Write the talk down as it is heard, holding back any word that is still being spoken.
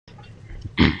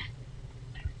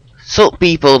So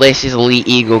people, this is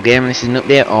EliteEagleGamer. This is an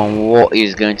update on what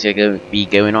is going to be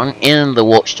going on in the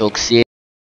Watch Dogs series,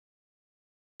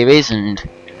 and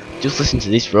just listen to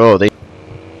this roar.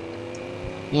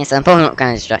 Yes, I'm probably not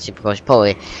kind of distracted because you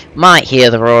probably might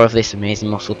hear the roar of this amazing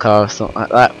muscle car or something like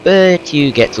that, but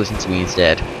you get to listen to me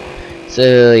instead.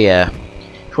 So yeah,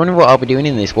 if you wonder what I'll be doing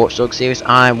in this Watch Dogs series,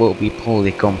 I will be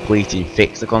probably completing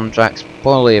fixer contracts,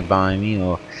 probably by me,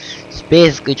 or just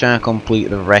basically trying to complete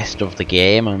the rest of the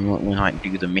game. I'm not going to like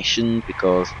do the missions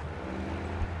because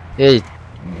there'd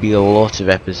be a lot of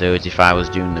episodes if I was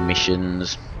doing the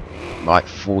missions, like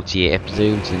 48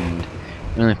 episodes, and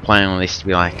I'm only planning on this to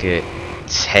be like a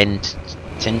 10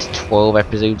 to 12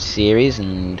 episode series,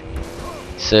 and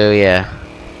so yeah,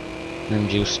 I'm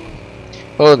just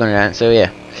probably gonna do that. So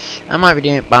yeah, I might be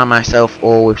doing it by myself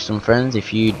or with some friends.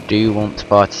 If you do want to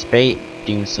participate,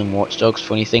 doing some Watch Dogs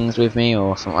funny things with me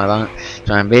or something like that,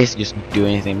 so I'm basically just do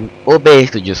anything, or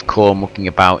basically just call mucking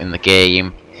about in the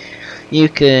game, you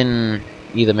can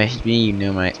either message me, you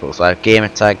know my Xbox Live gamer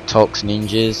tag TocX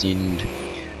NiNjAzZ, and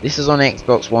this is on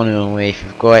Xbox One only. If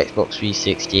you've got Xbox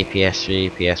 360,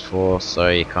 PS3, PS4,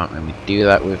 sorry you can't really do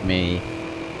that with me,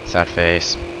 sad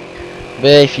face.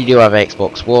 But if you do have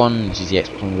Xbox One, which is the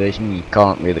Xbox One version, you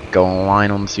can't really go online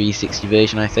on the 360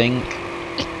 version, I think.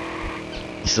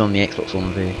 This is on the Xbox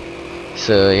One version.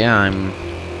 So yeah, I'm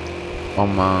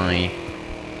on my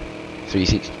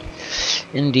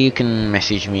 360. And you can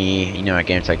message me, you know, a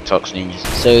game tag TocX NiNjAzZ.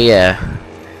 So yeah,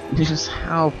 just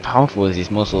how powerful is this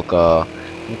muscle car?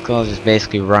 The car is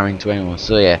basically ramming to anyone.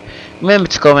 So yeah, remember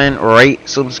to comment, rate,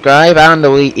 subscribe, and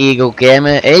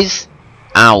EliteEagleGamer is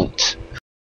out.